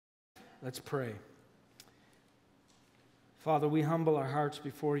Let's pray. Father, we humble our hearts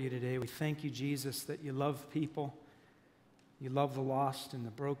before you today. We thank you, Jesus, that you love people. You love the lost and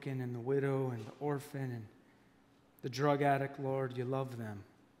the broken and the widow and the orphan and the drug addict, Lord. You love them.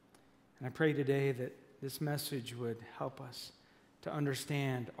 And I pray today that this message would help us to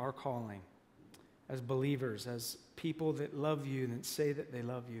understand our calling as believers, as people that love you and that say that they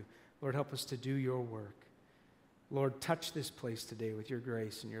love you. Lord, help us to do your work. Lord, touch this place today with your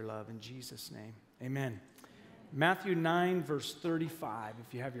grace and your love. In Jesus' name, amen. Matthew 9, verse 35,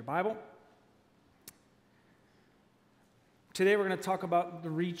 if you have your Bible. Today we're going to talk about the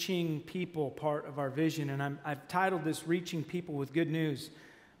reaching people part of our vision, and I've titled this Reaching People with Good News.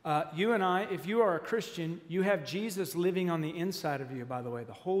 You and I, if you are a Christian, you have Jesus living on the inside of you, by the way.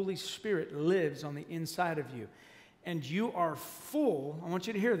 The Holy Spirit lives on the inside of you. And you are full, I want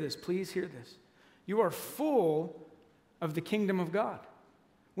you to hear this, please hear this. You are full of the kingdom of God.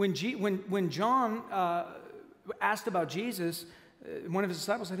 When John asked about Jesus, one of his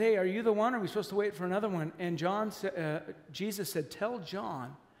disciples said, "Hey, are you the one? Or are we supposed to wait for another one?" And Jesus said, "Tell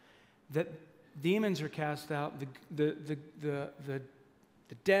John that demons are cast out, the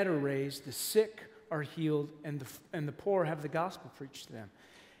dead are raised, the sick are healed, and the poor have the gospel preached to them."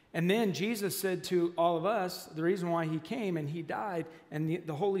 And then Jesus said to all of us, the reason why he came and he died and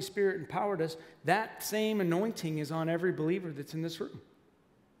the Holy Spirit empowered us, that same anointing is on every believer that's in this room.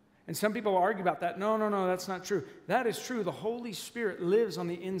 And some people argue about that. No, that's not true. That is true. The Holy Spirit lives on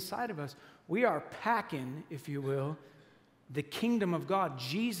the inside of us. We are packing, if you will, the kingdom of God,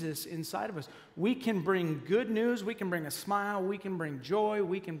 Jesus inside of us. We can bring good news. We can bring a smile. We can bring joy.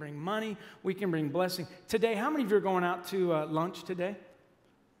 We can bring money. We can bring blessing. Today, how many of you are going out to lunch today?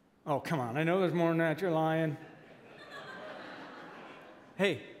 Oh, come on. I know there's more than that. You're lying.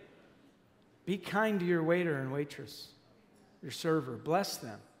 Hey, be kind to your waiter and waitress, your server. Bless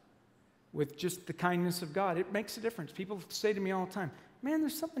them with just the kindness of God. It makes a difference. People say to me all the time, "Man,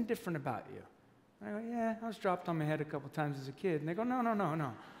 there's something different about you." I go, "Yeah, I was dropped on my head a couple times as a kid." And they go,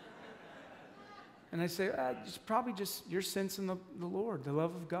 No. And I say, "It's probably just your sense in the Lord, the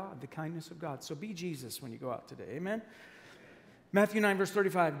love of God, the kindness of God." So be Jesus when you go out today. Amen? Matthew 9, verse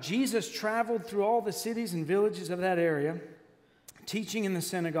 35. Jesus traveled through all the cities and villages of that area, teaching in the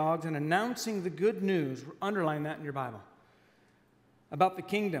synagogues and announcing the good news. Underline that in your Bible. About the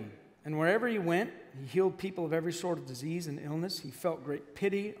kingdom. And wherever he went, he healed people of every sort of disease and illness. He felt great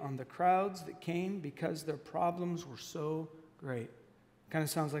pity on the crowds that came because their problems were so great. Kind of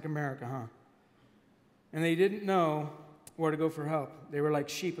sounds like America, huh? And they didn't know where to go for help. They were like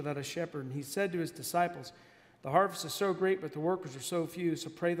sheep without a shepherd. And he said to his disciples, "The harvest is so great, but the workers are so few.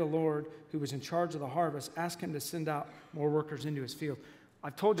 So pray the Lord, who was in charge of the harvest, ask him to send out more workers into his field."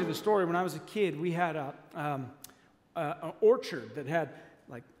 I've told you the story. When I was a kid, we had an orchard that had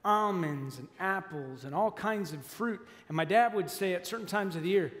like almonds and apples and all kinds of fruit. And my dad would say at certain times of the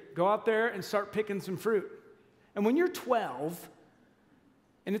year, "Go out there and start picking some fruit." And when you're 12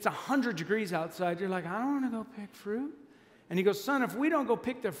 and it's 100 degrees outside, you're like, "I don't want to go pick fruit." And he goes, "Son, if we don't go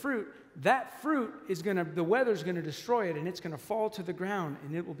pick the fruit the weather's going to destroy it, and it's going to fall to the ground,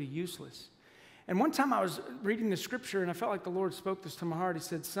 and it will be useless." And one time I was reading the scripture, and I felt like the Lord spoke this to my heart. He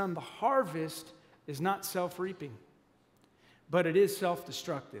said, "Son, the harvest is not self-reaping, but it is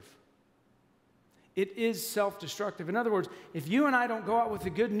self-destructive." It is self-destructive. In other words, if you and I don't go out with the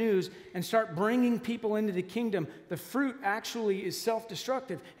good news and start bringing people into the kingdom, the fruit actually is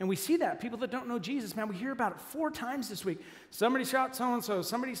self-destructive. And we see that. People that don't know Jesus, man, we hear about it 4 times this week. Somebody shot so-and-so,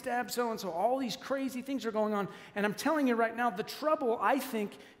 somebody stabbed so-and-so, all these crazy things are going on. And I'm telling you right now, the trouble, I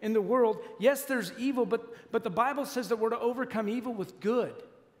think, in the world, yes, there's evil, but the Bible says that we're to overcome evil with good.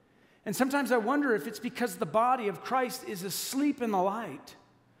 And sometimes I wonder if it's because the body of Christ is asleep in the light.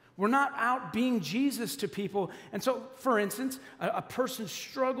 We're not out being Jesus to people. And so, for instance, a person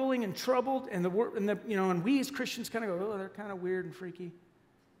struggling and troubled, and we as Christians kind of go, "Oh, they're kind of weird and freaky,"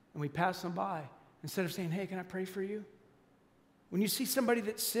 and we pass them by instead of saying, "Hey, can I pray for you?" When you see somebody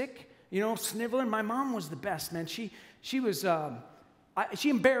that's sick, sniveling. My mom was the best, man. She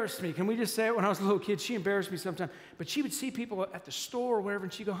embarrassed me. Can we just say it? When I was a little kid, she embarrassed me sometimes. But she would see people at the store or wherever,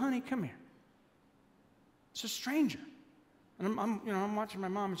 and she'd go, "Honey, come here." It's a stranger. And I'm watching my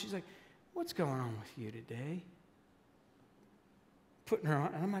mom, and she's like, "What's going on with you today?" Putting her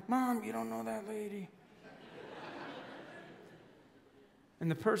on, and I'm like, "Mom, you don't know that lady."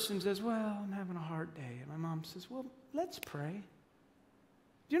 And the person says, "Well, I'm having a hard day." And my mom says, "Well, let's pray."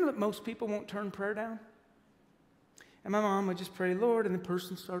 Do you know that most people won't turn prayer down? And my mom would just pray, "Lord," and the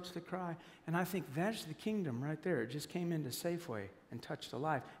person starts to cry. And I think that's the kingdom right there. It just came into Safeway and touched a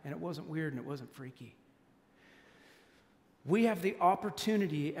life. And it wasn't weird and it wasn't freaky. We have the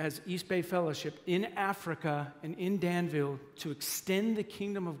opportunity as East Bay Fellowship in Africa and in Danville to extend the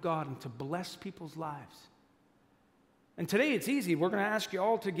kingdom of God and to bless people's lives. And today it's easy. We're going to ask you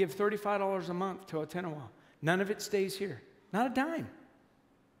all to give $35 a month to Otenawa. None of it stays here. Not a dime.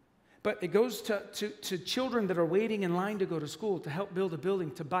 But it goes to children that are waiting in line to go to school, to help build a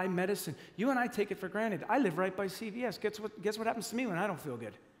building, to buy medicine. You and I take it for granted. I live right by CVS. Guess what happens to me when I don't feel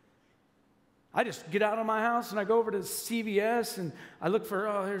good? I just get out of my house and I go over to CVS and I look for,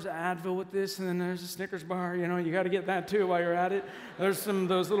 there's an Advil with this, and then there's a Snickers bar. You know, you got to get that too while you're at it. There's some of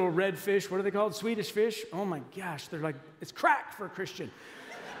those little red fish. What are they called? Swedish fish. Oh my gosh, they're like, it's crack for a Christian.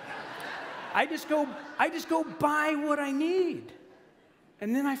 I just go buy what I need.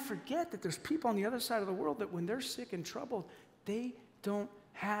 And then I forget that there's people on the other side of the world that when they're sick and troubled, they don't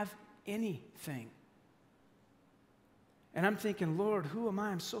have anything. And I'm thinking, Lord, who am I?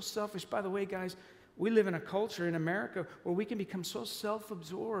 I'm so selfish. By the way, guys, we live in a culture in America where we can become so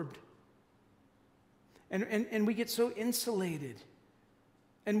self-absorbed. And we get so insulated.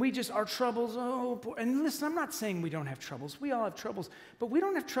 And we just, our troubles, and listen, I'm not saying we don't have troubles. We all have troubles. But we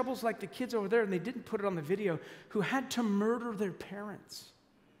don't have troubles like the kids over there, and they didn't put it on the video, who had to murder their parents.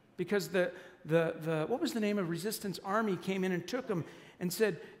 Because the what was the name of Resistance Army came in and took them and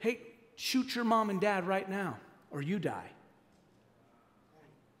said, hey, shoot your mom and dad right now, or you die.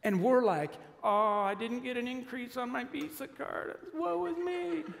 And we're like, I didn't get an increase on my Visa card. Woe is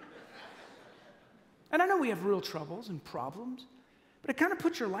me. And I know we have real troubles and problems, but it kind of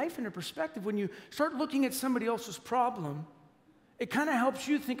puts your life into perspective. When you start looking at somebody else's problem, it kind of helps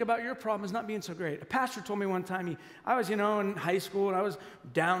you think about your problem as not being so great. A pastor told me one time, I was, in high school, and I was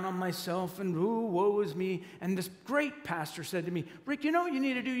down on myself, and woe is me. And this great pastor said to me, Rick, you know what you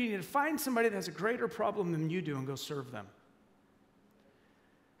need to do? You need to find somebody that has a greater problem than you do and go serve them.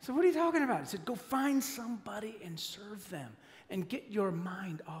 So what are you talking about? He said, go find somebody and serve them and get your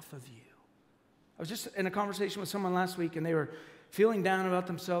mind off of you. I was just in a conversation with someone last week, and they were feeling down about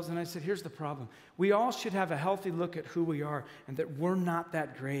themselves, and I said, here's the problem. We all should have a healthy look at who we are and that we're not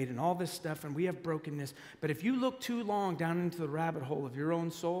that great and all this stuff, and we have brokenness. But if you look too long down into the rabbit hole of your own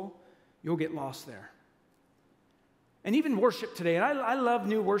soul, you'll get lost there. And even worship today, and I love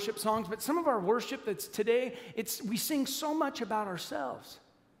new worship songs, but some of our worship that's today, we sing so much about ourselves.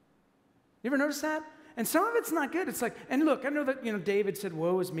 You ever notice that? And some of it's not good. It's like, and look, I know that, David said,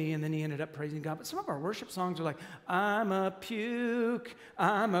 woe is me, and then he ended up praising God. But some of our worship songs are like, I'm a puke,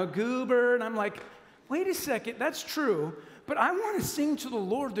 I'm a goober. And I'm like, wait a second, that's true. But I want to sing to the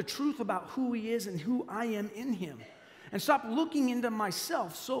Lord the truth about who he is and who I am in him. And stop looking into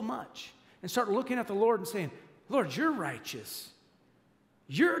myself so much. And start looking at the Lord and saying, Lord, you're righteous.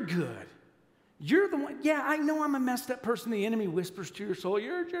 You're good. You're the one. Yeah, I know I'm a messed up person. The enemy whispers to your soul,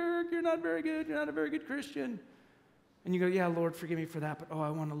 you're a jerk. You're not very good. You're not a very good Christian. And you go, yeah, Lord, forgive me for that. But, I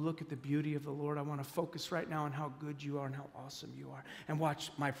want to look at the beauty of the Lord. I want to focus right now on how good you are and how awesome you are. And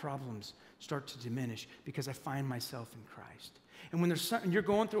watch my problems start to diminish because I find myself in Christ. And when there's something, you're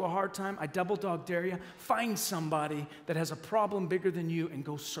going through a hard time, I double dog dare you, find somebody that has a problem bigger than you and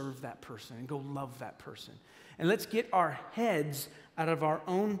go serve that person and go love that person. And let's get our heads out of our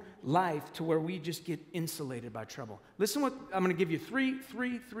own life to where we just get insulated by trouble. Listen what, I'm going to give you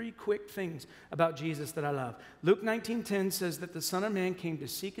three quick things about Jesus that I love. Luke 19:10 says that the Son of Man came to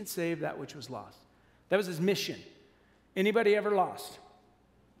seek and save that which was lost. That was his mission. Anybody ever lost?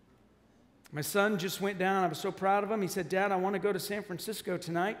 My son just went down. I was so proud of him. He said, Dad, I want to go to San Francisco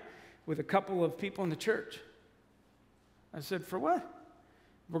tonight with a couple of people in the church. I said, for what?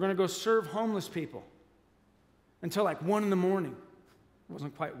 We're going to go serve homeless people until like 1 in the morning. It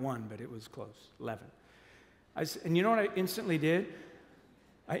wasn't quite 1, but it was close, 11. And you know what I instantly did?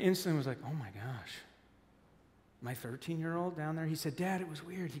 I instantly was like, oh my gosh. My 13-year-old down there, he said, Dad, it was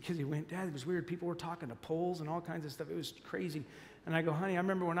weird. Because he went, Dad, it was weird. People were talking to poles and all kinds of stuff. It was crazy. And I go, honey, I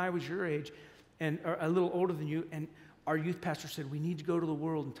remember when I was your age and or a little older than you, and our youth pastor said, we need to go to the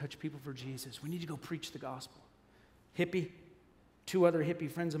world and touch people for Jesus. We need to go preach the gospel. Hippie, 2 other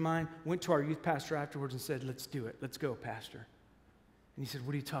hippie friends of mine went to our youth pastor afterwards and said, let's do it. Let's go, pastor. And he said,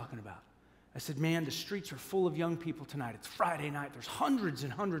 what are you talking about? I said, man, the streets are full of young people tonight. It's Friday night. There's hundreds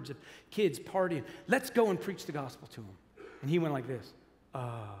and hundreds of kids partying. Let's go and preach the gospel to them. And he went like this,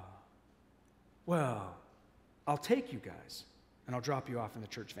 well, I'll take you guys, and I'll drop you off in the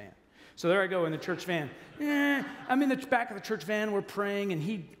church van. So there I go in the church van. I'm in the back of the church van. We're praying, and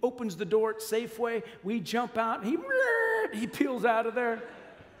he opens the door at Safeway. We jump out, and he peels out of there.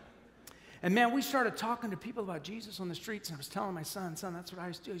 And man, we started talking to people about Jesus on the streets, and I was telling my son, that's what I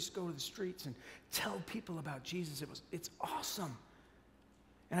used to do. I used to go to the streets and tell people about Jesus. It's awesome.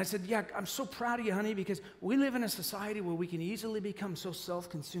 And I said, yeah, I'm so proud of you, honey, because we live in a society where we can easily become so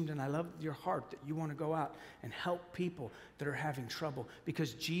self-consumed, and I love your heart that you want to go out and help people that are having trouble,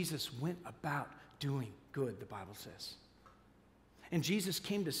 because Jesus went about doing good, the Bible says. And Jesus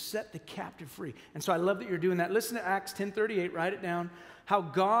came to set the captive free. And so I love that you're doing that. Listen to Acts 10:38, write it down. How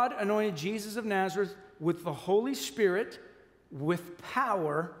God anointed Jesus of Nazareth with the Holy Spirit, with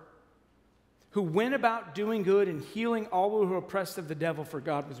power, who went about doing good and healing all who were oppressed of the devil, for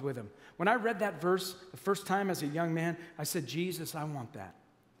God was with him. When I read that verse the first time as a young man, I said, Jesus, I want that.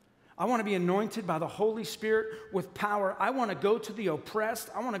 I want to be anointed by the Holy Spirit with power. I want to go to the oppressed.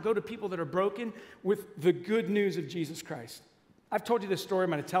 I want to go to people that are broken with the good news of Jesus Christ. I've told you this story. I'm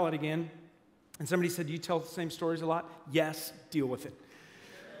going to tell it again. And somebody said, you tell the same stories a lot? Yes, deal with it.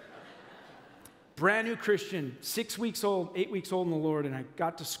 Brand new Christian, 6 weeks old, 8 weeks old in the Lord, and I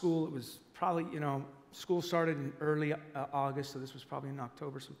got to school. It was probably, school started in early August, so this was probably in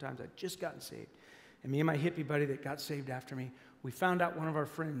October sometimes. I'd just gotten saved. And me and my hippie buddy that got saved after me, we found out one of our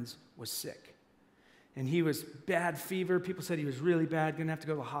friends was sick. And he was bad fever. People said he was really bad, going to have to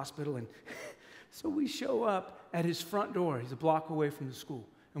go to the hospital. And so we show up at his front door. He's a block away from the school.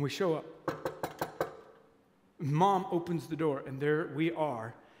 And we show up. Mom opens the door, and there we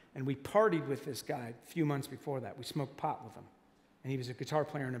are. And we partied with this guy a few months before that. We smoked pot with him. And he was a guitar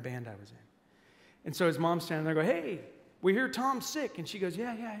player in a band I was in. And so his mom's standing there, go, hey, we hear Tom's sick. And she goes,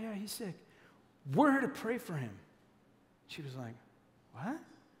 yeah, he's sick. We're here to pray for him. She was like, what?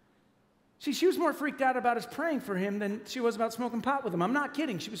 See, she was more freaked out about us praying for him than she was about smoking pot with him. I'm not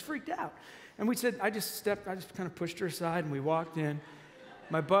kidding. She was freaked out. And we said, I just kind of pushed her aside, and we walked in.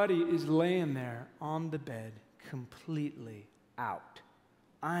 My buddy is laying there on the bed, completely out.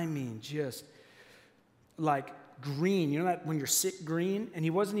 I mean, just like green. You know that when you're sick, green? And he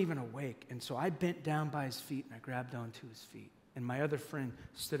wasn't even awake. And so I bent down by his feet, and I grabbed onto his feet. And my other friend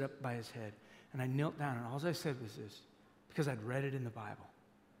stood up by his head. And I knelt down, and all I said was this, because I'd read it in the Bible.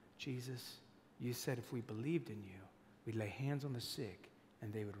 Jesus, you said if we believed in you, we'd lay hands on the sick,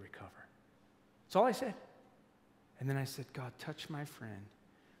 and they would recover. That's all I said. And then I said, God, touch my friend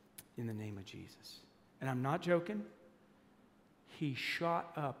in the name of Jesus. And I'm not joking. He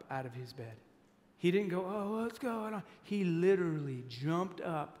shot up out of his bed. He didn't go, oh, what's going on? He literally jumped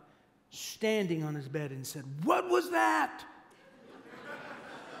up, standing on his bed, and said, what was that?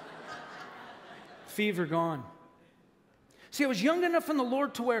 Fever gone. See, I was young enough in the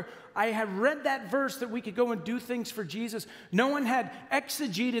Lord to where I had read that verse that we could go and do things for Jesus. No one had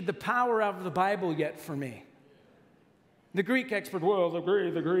exegeted the power out of the Bible yet for me. The Greek expert, well, the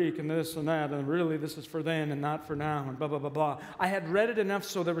Greek and this and that, and really this is for then and not for now, and blah, blah, blah, blah. I had read it enough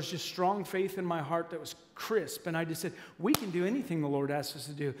so there was just strong faith in my heart that was crisp, and I just said, we can do anything the Lord asks us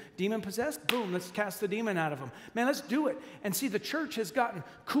to do. Demon-possessed? Boom, let's cast the demon out of them. Man, let's do it. And see, the church has gotten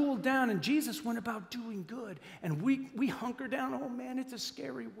cooled down, and Jesus went about doing good, and we hunker down. Oh, man, it's a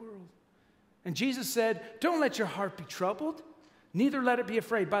scary world. And Jesus said, don't let your heart be troubled, neither let it be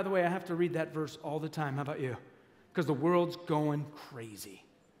afraid. By the way, I have to read that verse all the time. How about you? Because the world's going crazy.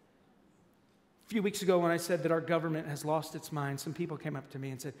 A few weeks ago when I said that our government has lost its mind, some people came up to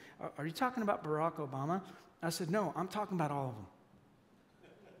me and said, are you talking about Barack Obama? I said, no, I'm talking about all of them.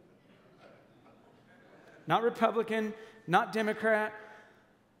 Not Republican, not Democrat.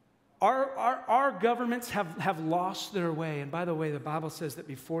 Our governments have lost their way. And by the way, the Bible says that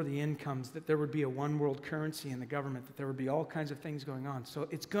before the end comes, that there would be a one world currency in the government, that there would be all kinds of things going on. So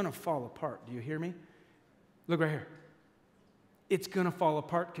it's going to fall apart. Do you hear me? Look right here. It's going to fall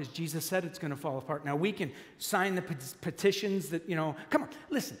apart because Jesus said it's going to fall apart. Now, we can sign the petitions that, come on,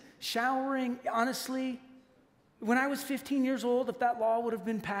 listen, showering, honestly, when I was 15 years old, if that law would have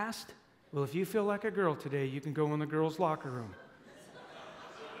been passed, well, if you feel like a girl today, you can go in the girls' locker room.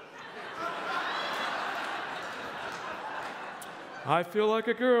 I feel like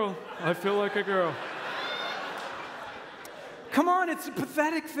a girl. I feel like a girl. Come on, it's a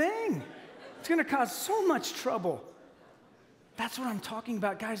pathetic thing. It's going to cause so much trouble. That's what I'm talking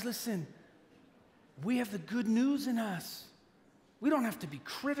about. Guys, listen. We have the good news in us. We don't have to be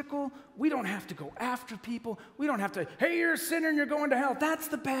critical. We don't have to go after people. We don't have to, hey, you're a sinner and you're going to hell. That's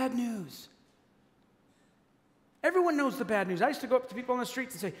the bad news. Everyone knows the bad news. I used to go up to people on the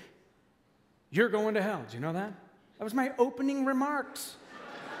streets and say, you're going to hell. Do you know that? That was my opening remarks.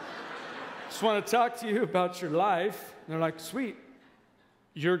 Just want to talk to you about your life. And they're like, sweet.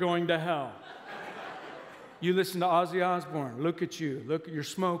 You're going to hell. You listen to Ozzy Osbourne. Look at you. Look, you're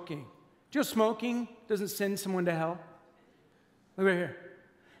smoking. Do you know smoking doesn't send someone to hell? Look right here.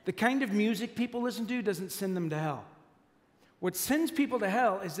 The kind of music people listen to doesn't send them to hell. What sends people to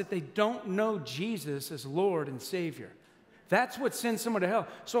hell is that they don't know Jesus as Lord and Savior. That's what sends someone to hell.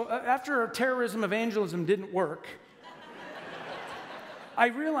 So after terrorism evangelism didn't work, I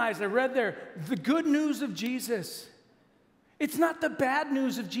realized, I read there, the good news of Jesus. It's not the bad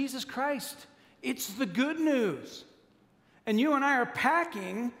news of Jesus Christ. It's the good news. And you and I are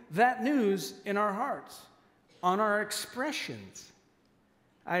packing that news in our hearts, on our expressions.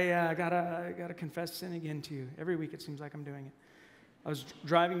 I gotta confess sin again to you. Every week it seems like I'm doing it. I was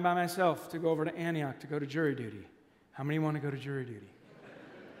driving by myself to go over to Antioch to go to jury duty. How many want to go to jury duty?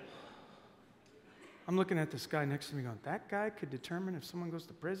 I'm looking at this guy next to me going, that guy could determine if someone goes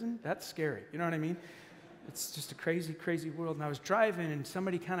to prison? That's scary. You know what I mean? It's just a crazy, crazy world. And I was driving, and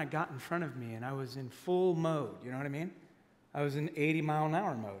somebody kind of got in front of me, and I was in full mode. You know what I mean? I was in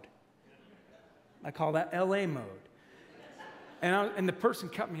 80-mile-an-hour mode. I call that LA mode. And the person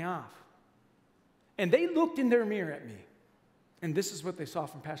cut me off. And they looked in their mirror at me. And this is what they saw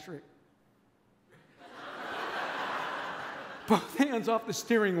from Pastor Rick. Both hands off the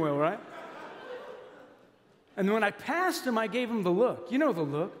steering wheel, right? And when I passed him, I gave him the look. You know the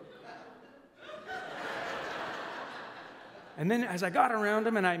look. And then as I got around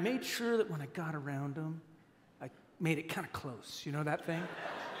him, and I made sure that when I got around him, I made it kind of close. You know that thing?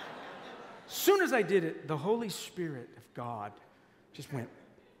 As soon as I did it, the Holy Spirit of God just went,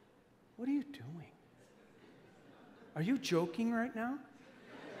 what are you doing? Are you joking right now?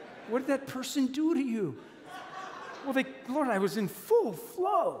 What did that person do to you? Well, Lord, I was in full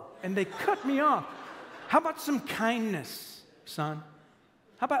flow, and they cut me off. How about some kindness, son?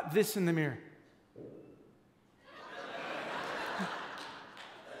 How about this in the mirror?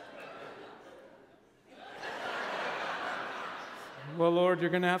 Well, Lord, you're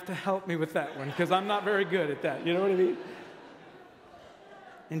going to have to help me with that one because I'm not very good at that. You know what I mean?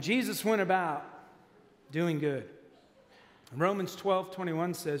 And Jesus went about doing good. Romans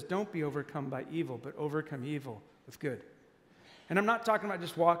 12:21 says, don't be overcome by evil, but overcome evil with good. And I'm not talking about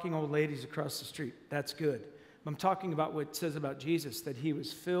just walking old ladies across the street. That's good. I'm talking about what it says about Jesus, that he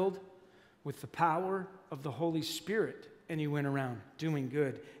was filled with the power of the Holy Spirit, and he went around doing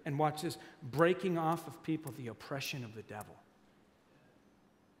good. And watch this, breaking off of people the oppression of the devil.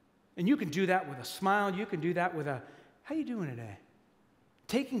 And you can do that with a smile. You can do that with a, how you doing today?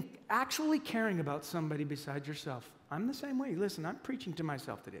 Actually caring about somebody besides yourself. I'm the same way. Listen, I'm preaching to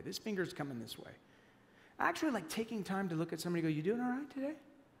myself today. This finger's coming this way. Actually, like taking time to look at somebody and go, you doing all right today?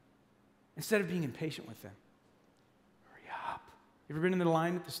 Instead of being impatient with them. Hurry up. You ever been in the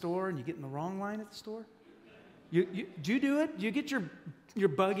line at the store and you get in the wrong line at the store? Do you do it? You get your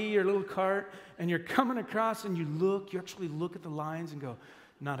buggy, your little cart, and you're coming across and you actually look at the lines and go,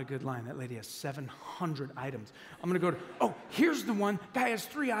 not a good line. That lady has 700 items. I'm going to go here's the one. Guy has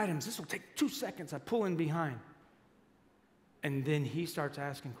 3 items. This will take 2 seconds. I pull in behind. And then he starts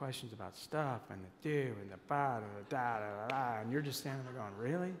asking questions about stuff and the do and the ba and the da da da, and you're just standing there going,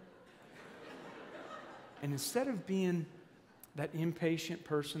 really? And instead of being that impatient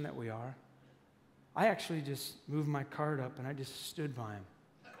person that we are, I actually just moved my cart up and I just stood by him.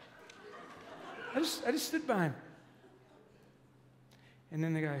 I just stood by him. And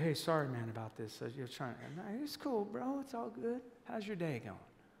then the guy, hey, sorry, man, about this. You're trying. It's cool, bro. It's all good. How's your day going?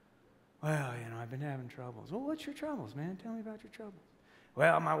 Well, I've been having troubles. Well, what's your troubles, man? Tell me about your troubles.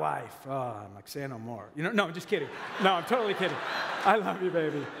 Well, my wife. Oh, I'm like, say no more. No, I'm just kidding. No, I'm totally kidding. I love you,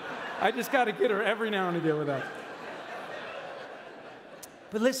 baby. I just got to get her every now and again with that.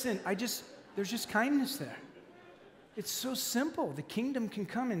 But listen, there's just kindness there. It's so simple. The kingdom can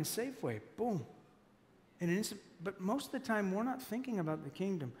come in Safeway. Boom. But most of the time, we're not thinking about the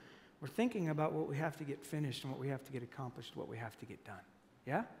kingdom. We're thinking about what we have to get finished and what we have to get accomplished, what we have to get done.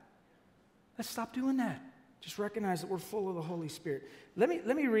 Yeah? Let's stop doing that. Just recognize that we're full of the Holy Spirit. Let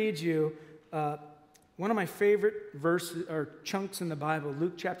me read you one of my favorite verses or chunks in the Bible,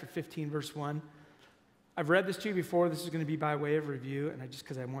 Luke chapter 15, verse 1. I've read this to you before. This is going to be by way of review, and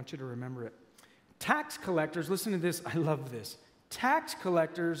because I want you to remember it. Tax collectors, listen to this. I love this. Tax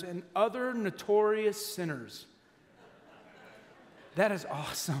collectors and other notorious sinners. That is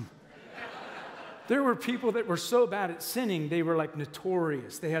awesome. There were people that were so bad at sinning, they were like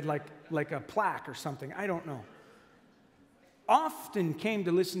notorious. They had like a plaque or something. I don't know. Often came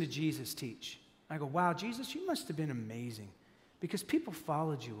to listen to Jesus teach. I go, wow, Jesus, you must have been amazing because people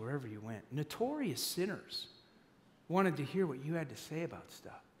followed you wherever you went. Notorious sinners wanted to hear what you had to say about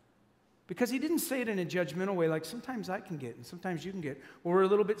stuff. Because he didn't say it in a judgmental way like sometimes I can get and sometimes you can get. Where we're a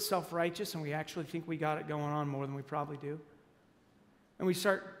little bit self-righteous and we actually think we got it going on more than we probably do. And we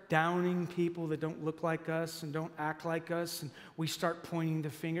start downing people that don't look like us and don't act like us, and we start pointing the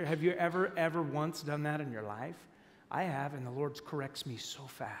finger. Have you ever once done that in your life? I have, and the Lord corrects me so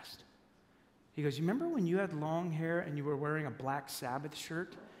fast. He goes, you remember when you had long hair and you were wearing a black Sabbath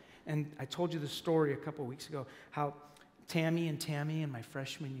shirt? And I told you the story a couple of weeks ago, how Tammy in my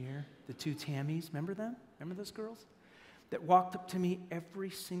freshman year, the two Tammys, remember them? Remember those girls? That walked up to me every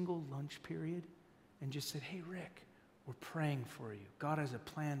single lunch period and just said, hey, Rick, we're praying for you. God has a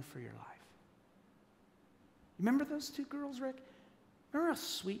plan for your life. Remember those two girls, Rick? Remember how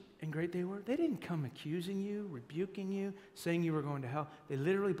sweet and great they were? They didn't come accusing you, rebuking you, saying you were going to hell. They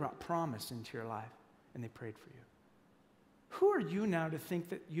literally brought promise into your life, and they prayed for you. Who are you now to think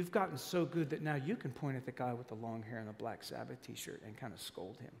that you've gotten so good that now you can point at the guy with the long hair and the black Sabbath t-shirt and kind of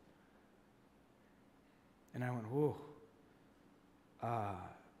scold him? And I went, whoa.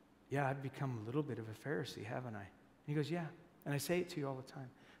 Yeah, I've become a little bit of a Pharisee, haven't I? And he goes, yeah. And I say it to you all the time.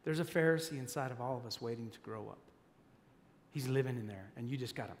 There's a Pharisee inside of all of us waiting to grow up. He's living in there, and you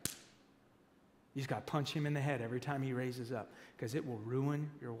just got to punch him in the head every time he raises up, because it will ruin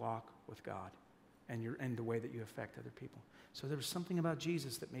your walk with God and the way that you affect other people. So there was something about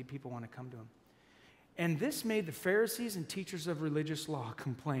Jesus that made people want to come to him. And this made the Pharisees and teachers of religious law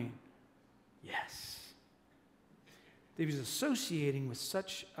complain. Yes. He was associating with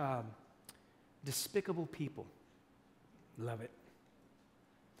such despicable people. Love it.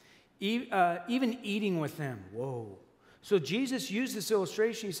 Even eating with them. Whoa. So Jesus used this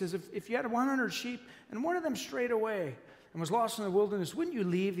illustration. He says, if you had 100 sheep and one of them strayed away and was lost in the wilderness, wouldn't you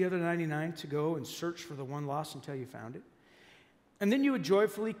leave the other 99 to go and search for the one lost until you found it? And then you would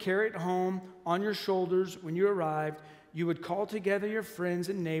joyfully carry it home on your shoulders when you arrived. You would call together your friends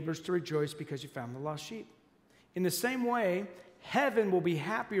and neighbors to rejoice because you found the lost sheep. In the same way, heaven will be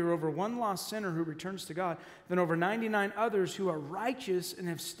happier over one lost sinner who returns to God than over 99 others who are righteous and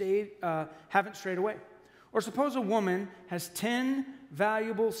haven't strayed away. Or suppose a woman has 10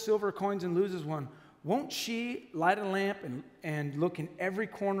 valuable silver coins and loses one. Won't she light a lamp and look in every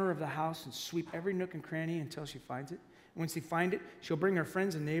corner of the house and sweep every nook and cranny until she finds it? And when she finds it, she'll bring her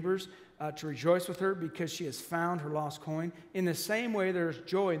friends and neighbors to rejoice with her because she has found her lost coin. In the same way, there is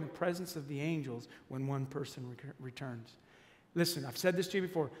joy in the presence of the angels when one person returns. Listen, I've said this to you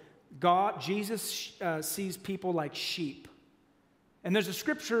before. Jesus sees people like sheep. And there's a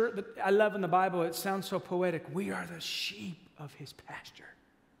scripture that I love in the Bible. It sounds so poetic. We are the sheep of his pasture.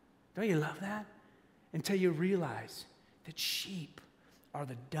 Don't you love that? Until you realize that sheep are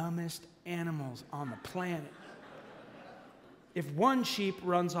the dumbest animals on the planet. If one sheep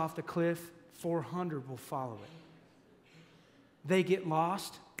runs off the cliff, 400 will follow it. They get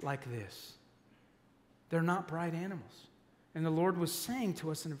lost like this. They're not bright animals. And the Lord was saying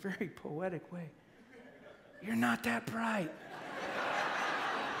to us in a very poetic way, you're not that bright.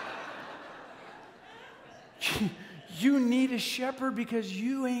 You need a shepherd because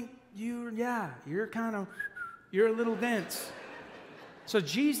you're a little dense. So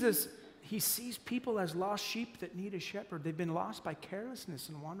Jesus, he sees people as lost sheep that need a shepherd. They've been lost by carelessness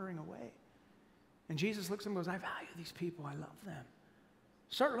and wandering away. And Jesus looks at them and goes, I value these people. I love them.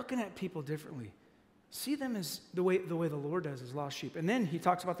 Start looking at people differently. See them as the way the Lord does as lost sheep. And then he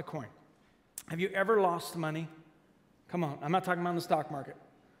talks about the coin. Have you ever lost money? Come on, I'm not talking about in the stock market.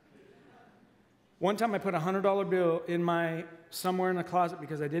 One time I put a $100 bill somewhere in the closet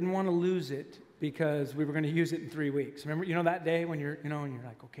because I didn't want to lose it because we were going to use it in 3 weeks. Remember, that day when and you're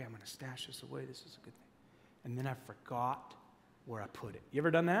like, okay, I'm going to stash this away. This is a good thing. And then I forgot where I put it. You ever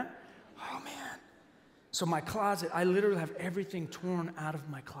done that? Oh, man. So my closet, I literally have everything torn out of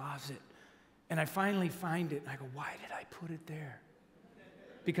my closet. And I finally find it, and I go, why did I put it there?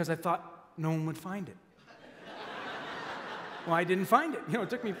 Because I thought no one would find it. Well, I didn't find it. It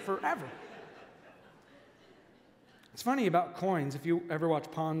took me forever. It's funny about coins. If you ever watch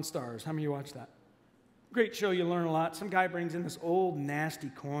Pawn Stars, how many of you watch that? Great show, you learn a lot. Some guy brings in this old, nasty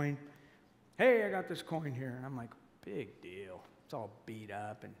coin. Hey, I got this coin here. And I'm like, big deal. It's all beat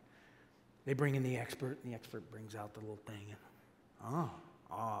up. And they bring in the expert, and the expert brings out the little thing. And,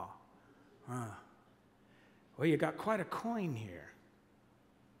 well, you got quite a coin here.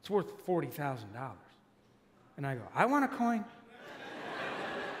 It's worth $40,000. And I go, I want a coin.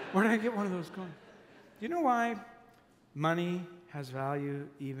 Where did I get one of those coins? Do you know why money has value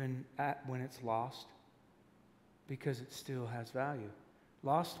even when it's lost? Because it still has value.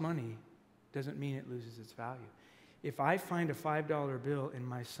 Lost money doesn't mean it loses its value. If I find a $5 bill in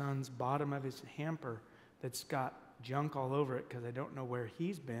my son's bottom of his hamper that's got junk all over it because I don't know where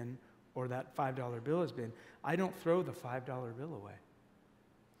he's been or that $5 bill has been, I don't throw the $5 bill away.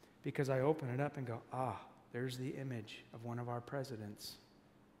 Because I open it up and go, there's the image of one of our presidents,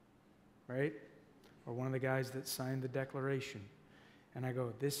 right? Or one of the guys that signed the Declaration. And I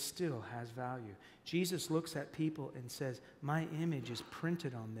go, this still has value. Jesus looks at people and says, my image is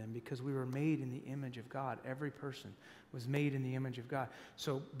printed on them because we were made in the image of God. Every person was made in the image of God.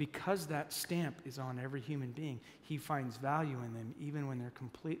 So because that stamp is on every human being, he finds value in them even when they're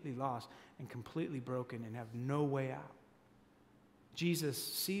completely lost and completely broken and have no way out. Jesus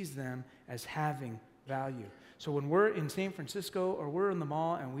sees them as having value. So when we're in San Francisco or we're in the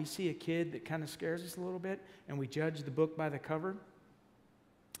mall and we see a kid that kind of scares us a little bit and we judge the book by the cover,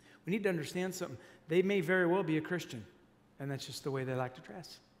 we need to understand something. They may very well be a Christian, and that's just the way they like to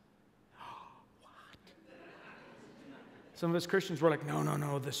dress. What? Some of us Christians were like,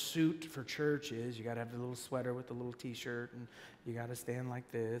 no, the suit for church is you got to have the little sweater with the little T-shirt, and you got to stand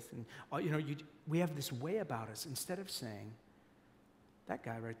like this. And we have this way about us instead of saying, that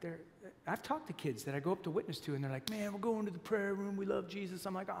guy right there. I've talked to kids that I go up to witness to, and they're like, man, we're going to the prayer room. We love Jesus.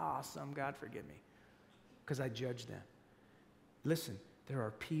 I'm like, awesome. God forgive me, because I judge them. Listen. There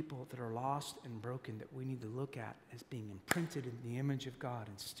are people that are lost and broken that we need to look at as being imprinted in the image of God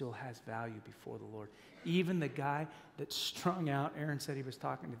and still has value before the Lord. Even the guy that strung out, Aaron said he was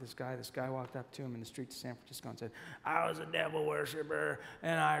talking to this guy. This guy walked up to him in the streets of San Francisco and said, I was a devil worshiper,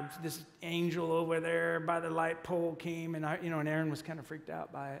 and this angel over there by the light pole came, and and Aaron was kind of freaked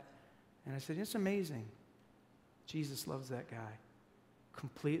out by it. And I said, it's amazing. Jesus loves that guy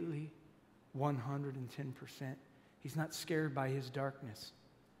completely, 110%. He's not scared by his darkness.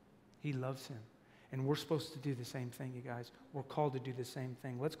 He loves him. And we're supposed to do the same thing, you guys. We're called to do the same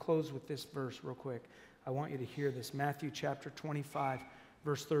thing. Let's close with this verse real quick. I want you to hear this. Matthew chapter 25,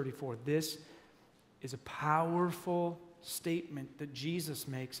 verse 34. This is a powerful statement that Jesus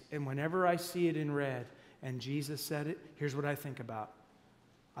makes. And whenever I see it in red and Jesus said it, here's what I think about.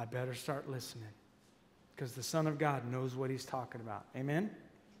 I better start listening, because the Son of God knows what he's talking about. Amen?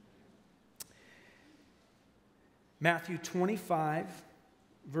 Matthew 25,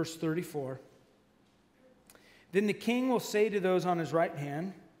 verse 34. Then the king will say to those on his right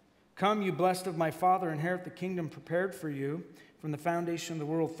hand, come, you blessed of my Father, inherit the kingdom prepared for you from the foundation of the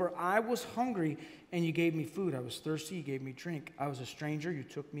world. For I was hungry, and you gave me food. I was thirsty, you gave me drink. I was a stranger, you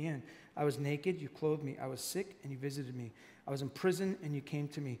took me in. I was naked, you clothed me. I was sick, and you visited me. I was in prison, and you came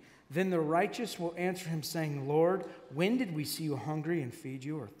to me. Then the righteous will answer him, saying, Lord, when did we see you hungry and feed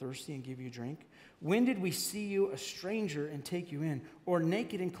you, or thirsty and give you drink? When did we see you a stranger and take you in, or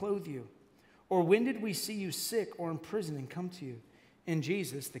naked and clothe you? Or when did we see you sick or in prison and come to you? And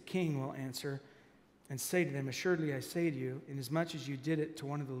Jesus, the king, will answer and say to them, assuredly I say to you, inasmuch as you did it to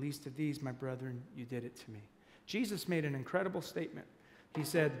one of the least of these, my brethren, you did it to me. Jesus made an incredible statement. He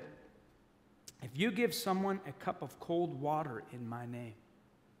said, if you give someone a cup of cold water in my name,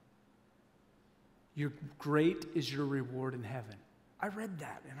 your great is your reward in heaven. I read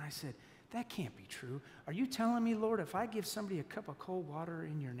that and I said, that can't be true. Are you telling me, Lord, if I give somebody a cup of cold water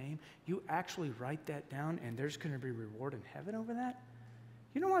in your name, you actually write that down and there's going to be reward in heaven over that?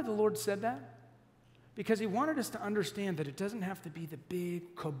 You know why the Lord said that? Because he wanted us to understand that it doesn't have to be the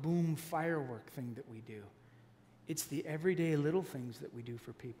big kaboom firework thing that we do. It's the everyday little things that we do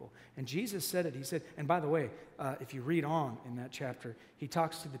for people. And Jesus said it. He said, and by the way, if you read on in that chapter, he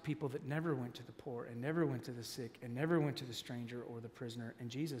talks to the people that never went to the poor and never went to the sick and never went to the stranger or the prisoner. And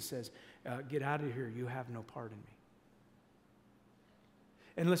Jesus says, get out of here. You have no part in me.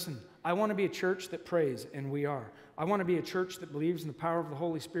 And listen, I want to be a church that prays, and we are. I want to be a church that believes in the power of the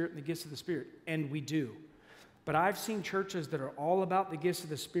Holy Spirit and the gifts of the Spirit, and we do. But I've seen churches that are all about the gifts of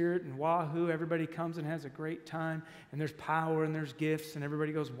the Spirit, and wahoo, everybody comes and has a great time, and there's power and there's gifts, and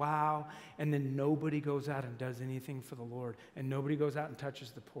everybody goes, wow, and then nobody goes out and does anything for the Lord, and nobody goes out and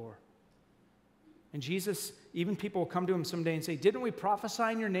touches the poor. And Jesus, even people will come to him someday and say, didn't we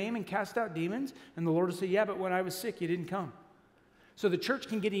prophesy in your name and cast out demons? And the Lord will say, yeah, but when I was sick, you didn't come. So the church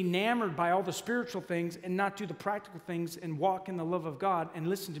can get enamored by all the spiritual things and not do the practical things and walk in the love of God. And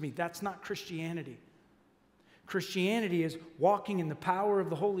listen to me, that's not Christianity. Christianity is walking in the power of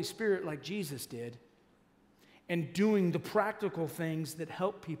the Holy Spirit like Jesus did and doing the practical things that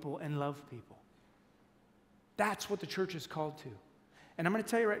help people and love people. That's what the church is called to. And I'm going to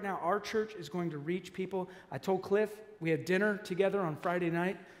tell you right now, our church is going to reach people. I told Cliff, we had dinner together on Friday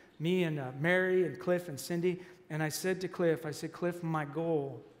night, me and Mary and Cliff and Cindy. And I said to Cliff, Cliff, my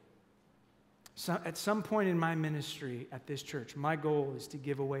goal, at some point in my ministry at this church, my goal is to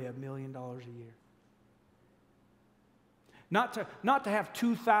give away $1 million a year. Not to have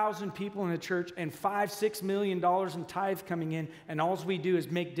 2,000 people in a church and $5-6 million in tithe coming in, and all we do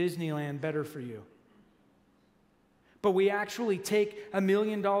is make Disneyland better for you. But we actually take $1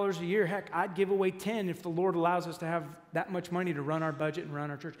 million a year. Heck, I'd give away 10 if the Lord allows us to have that much money to run our budget and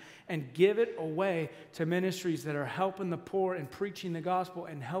run our church, and give it away to ministries that are helping the poor and preaching the gospel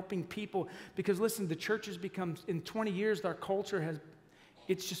and helping people. Because listen, the church has become, in 20 years, our culture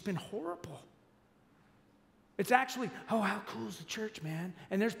it's just been horrible. It's actually, oh, how cool is the church, man?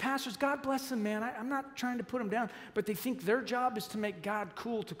 And there's pastors, God bless them, man. I'm not trying to put them down, but they think their job is to make God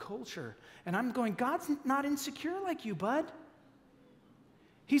cool to culture. And I'm going, God's not insecure like you, bud.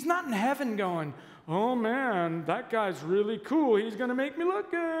 He's not in heaven going, oh, man, that guy's really cool. He's going to make me look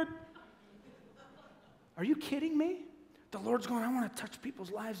good. Are you kidding me? The Lord's going, I want to touch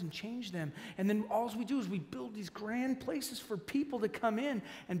people's lives and change them. And then all we do is we build these grand places for people to come in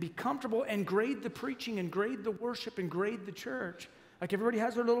and be comfortable and grade the preaching and grade the worship and grade the church. Like everybody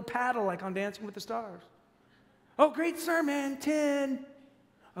has their little paddle like on Dancing with the Stars. Oh, great sermon, 10.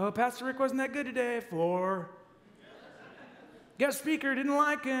 Oh, Pastor Rick wasn't that good today, 4. Guest speaker, didn't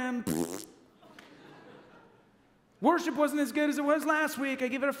like him. Worship wasn't as good as it was last week. I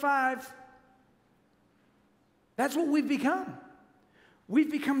give it a 5. That's what we've become. We've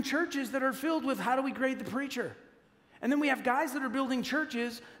become churches that are filled with how do we grade the preacher? And then we have guys that are building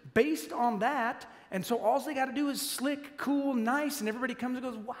churches based on that. And so all they got to do is slick, cool, nice, and everybody comes and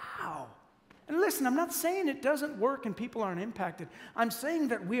goes, wow. And listen, I'm not saying it doesn't work and people aren't impacted. I'm saying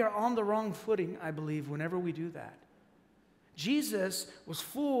that we are on the wrong footing, I believe, whenever we do that. Jesus was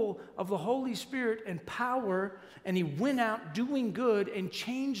full of the Holy Spirit and power, and he went out doing good and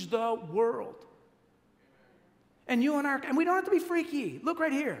changed the world. And we don't have to be freaky. Look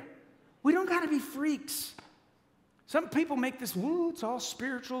right here. We don't got to be freaks. Some people make this, woo, it's all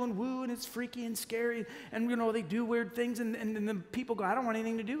spiritual and woo, and it's freaky and scary. And, they do weird things. And then people go, I don't want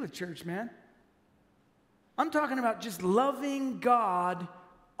anything to do with church, man. I'm talking about just loving God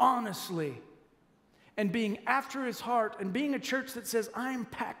honestly and being after his heart and being a church that says, I'm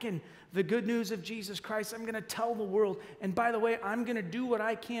packing the good news of Jesus Christ. I'm going to tell the world. And by the way, I'm going to do what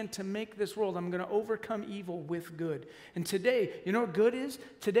I can to make this world. I'm going to overcome evil with good. And today, you know what good is?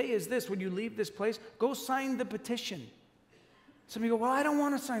 Today is this. When you leave this place, go sign the petition. Some of you go, well, I don't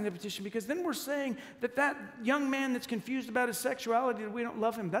want to sign the petition because then we're saying that young man that's confused about his sexuality, that we don't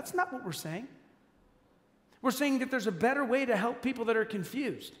love him. That's not what we're saying. We're saying that there's a better way to help people that are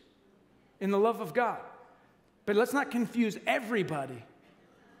confused in the love of God. But let's not confuse everybody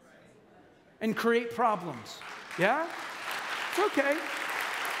and create problems. Yeah? It's okay.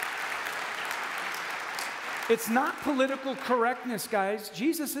 It's not political correctness, guys.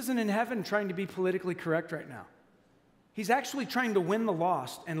 Jesus isn't in heaven trying to be politically correct right now. He's actually trying to win the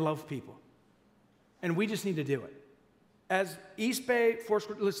lost and love people. And we just need to do it. As East Bay,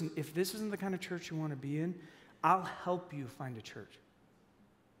 Foursquare, listen, if this isn't the kind of church you want to be in, I'll help you find a church.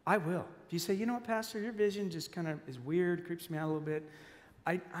 I will. If you say, you know what, Pastor, your vision just kind of is weird, creeps me out a little bit,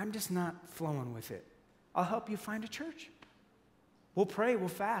 I'm just not flowing with it. I'll help you find a church. We'll pray, we'll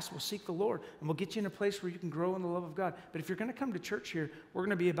fast, we'll seek the Lord, and we'll get you in a place where you can grow in the love of God. But if you're going to come to church here, we're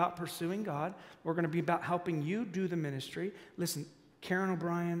going to be about pursuing God. We're going to be about helping you do the ministry. Listen, Karen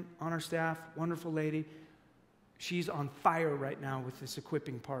O'Brien on our staff, wonderful lady, she's on fire right now with this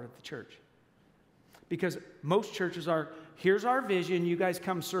equipping part of the church. Because most churches are, here's our vision, you guys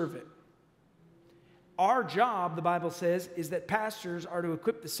come serve it. Our job, the Bible says, is that pastors are to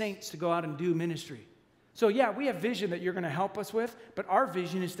equip the saints to go out and do ministry. So yeah, we have vision that you're going to help us with, but our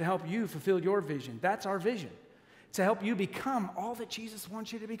vision is to help you fulfill your vision. That's our vision. To help you become all that Jesus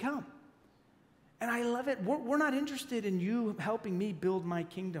wants you to become. And I love it. We're not interested in you helping me build my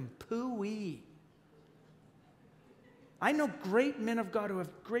kingdom. Pooey. I know great men of God who have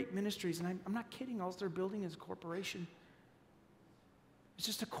great ministries, and I'm not kidding. All they're building is a corporation. It's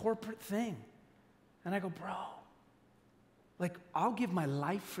just a corporate thing. And I go, bro, like, I'll give my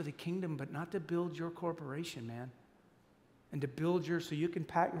life for the kingdom, but not to build your corporation, man. And to build so you can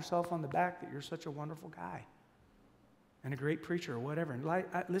pat yourself on the back that you're such a wonderful guy and a great preacher or whatever. And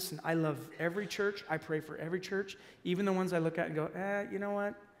listen, I love every church. I pray for every church, even the ones I look at and go, you know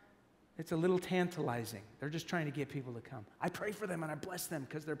what? It's a little tantalizing. They're just trying to get people to come. I pray for them and I bless them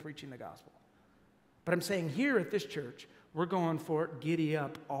because they're preaching the gospel. But I'm saying here at this church, we're going for it, giddy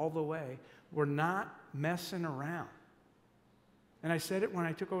up all the way. We're not messing around. And I said it when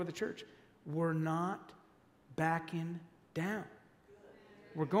I took over the church. We're not backing down.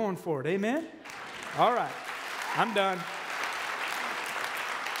 We're going for it. Amen? All right. I'm done.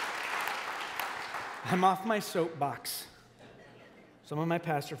 I'm off my soapbox. Some of my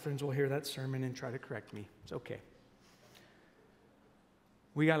pastor friends will hear that sermon and try to correct me. It's okay.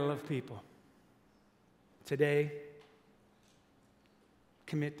 We got to love people. Today,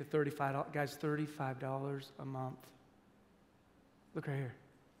 commit to $35. Guys, $35 a month Look right here.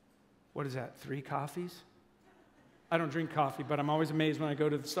 What is that, 3 coffees? I don't drink coffee, but I'm always amazed when I go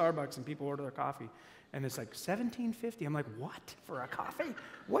to the Starbucks and people order their coffee. And it's like $17.50. I'm like, what? For a coffee?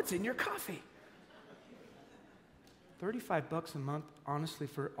 What's in your coffee? $35 a month, honestly,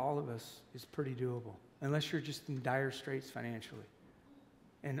 for all of us is pretty doable, unless you're just in dire straits financially.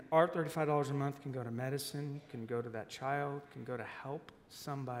 And our $35 a month can go to medicine, can go to that child, can go to help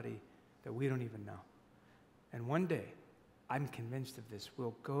somebody that we don't even know. And one day, I'm convinced of this,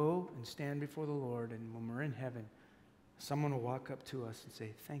 we'll go and stand before the Lord, and when we're in heaven, someone will walk up to us and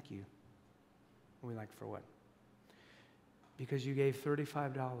say, thank you. We're like, for what? Because you gave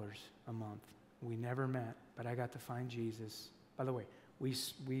 $35 a month. We never met, but I got to find Jesus. By the way, we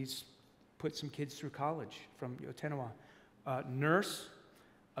put some kids through college from Ottawa. A nurse,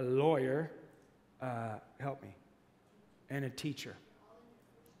 a lawyer, help me, and a teacher.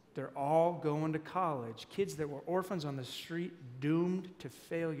 They're all going to college. Kids that were orphans on the street, doomed to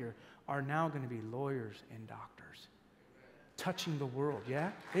failure, are now going to be lawyers and doctors. Touching the world,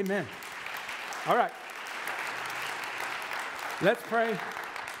 yeah? Amen. All right. Let's pray,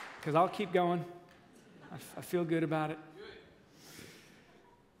 because I'll keep going. I feel good about it.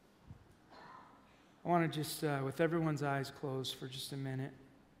 I want to just, with everyone's eyes closed for just a minute.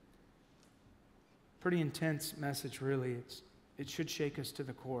 Pretty intense message, really. It should shake us to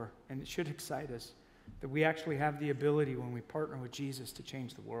the core, and it should excite us that we actually have the ability when we partner with Jesus to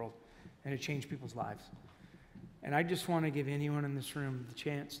change the world and to change people's lives. And I just want to give anyone in this room the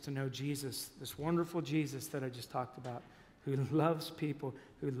chance to know Jesus, this wonderful Jesus that I just talked about, who loves people,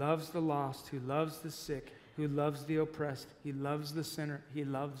 who loves the lost, who loves the sick, who loves the oppressed. He loves the sinner. He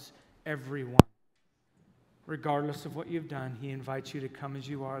loves everyone. Regardless of what you've done, he invites you to come as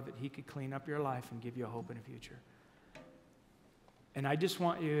you are, that he could clean up your life and give you a hope and a future. And I just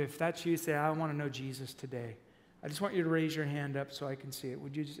want you, if that's you, say, I want to know Jesus today. I just want you to raise your hand up so I can see it.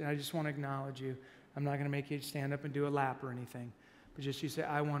 Would you? And I just want to acknowledge you. I'm not going to make you stand up and do a lap or anything. But just you say,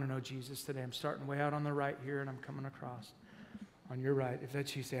 I want to know Jesus today. I'm starting way out on the right here, and I'm coming across on your right. If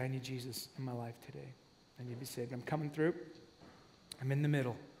that's you, say, I need Jesus in my life today. I need to be saved. I'm coming through. I'm in the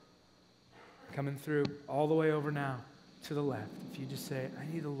middle. Coming through all the way over now to the left. If you just say,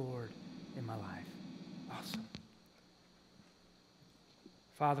 I need the Lord in my life. Awesome.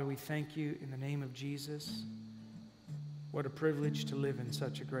 Father, we thank you in the name of Jesus. What a privilege to live in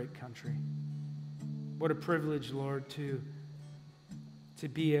such a great country. What a privilege, Lord, to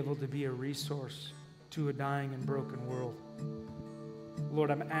be able to be a resource to a dying and broken world.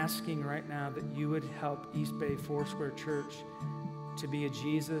 Lord, I'm asking right now that you would help East Bay Foursquare Church to be a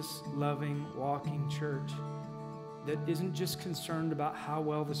Jesus-loving, walking church that isn't just concerned about how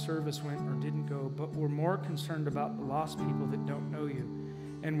well the service went or didn't go, but we're more concerned about the lost people that don't know you.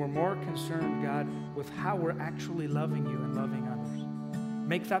 And we're more concerned, God, with how we're actually loving you and loving others.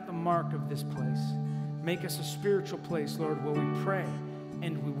 Make that the mark of this place. Make us a spiritual place, Lord, where we pray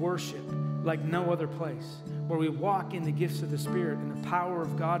and we worship like no other place, where we walk in the gifts of the Spirit and the power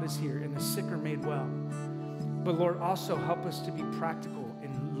of God is here and the sick are made well. But Lord, also help us to be practical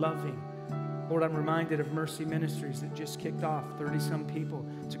and loving. Lord, I'm reminded of Mercy Ministries that just kicked off 30-some people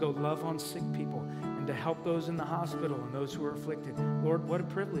to go love on sick people and to help those in the hospital and those who are afflicted. Lord, what a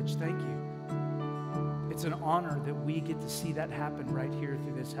privilege. Thank you. It's an honor that we get to see that happen right here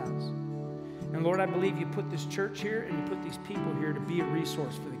through this house. And Lord, I believe you put this church here and you put these people here to be a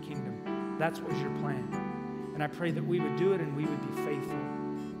resource for the kingdom. That's what was your plan. And I pray that we would do it and we would be faithful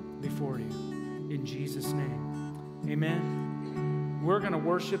before you. In Jesus' name, amen. We're going to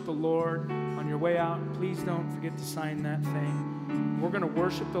worship the Lord. On your way out, please don't forget to sign that thing. We're going to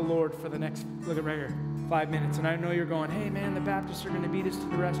worship the Lord for the next, look at right here, 5 minutes. And I know you're going, hey man, the Baptists are going to beat us to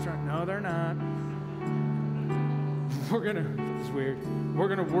the restaurant. No, they're not. This is weird.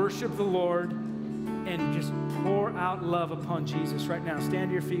 We're going to worship the Lord and just pour out love upon Jesus right now. Stand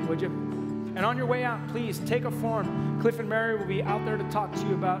to your feet, would you? And on your way out, please take a form. Cliff and Mary will be out there to talk to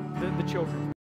you about the children.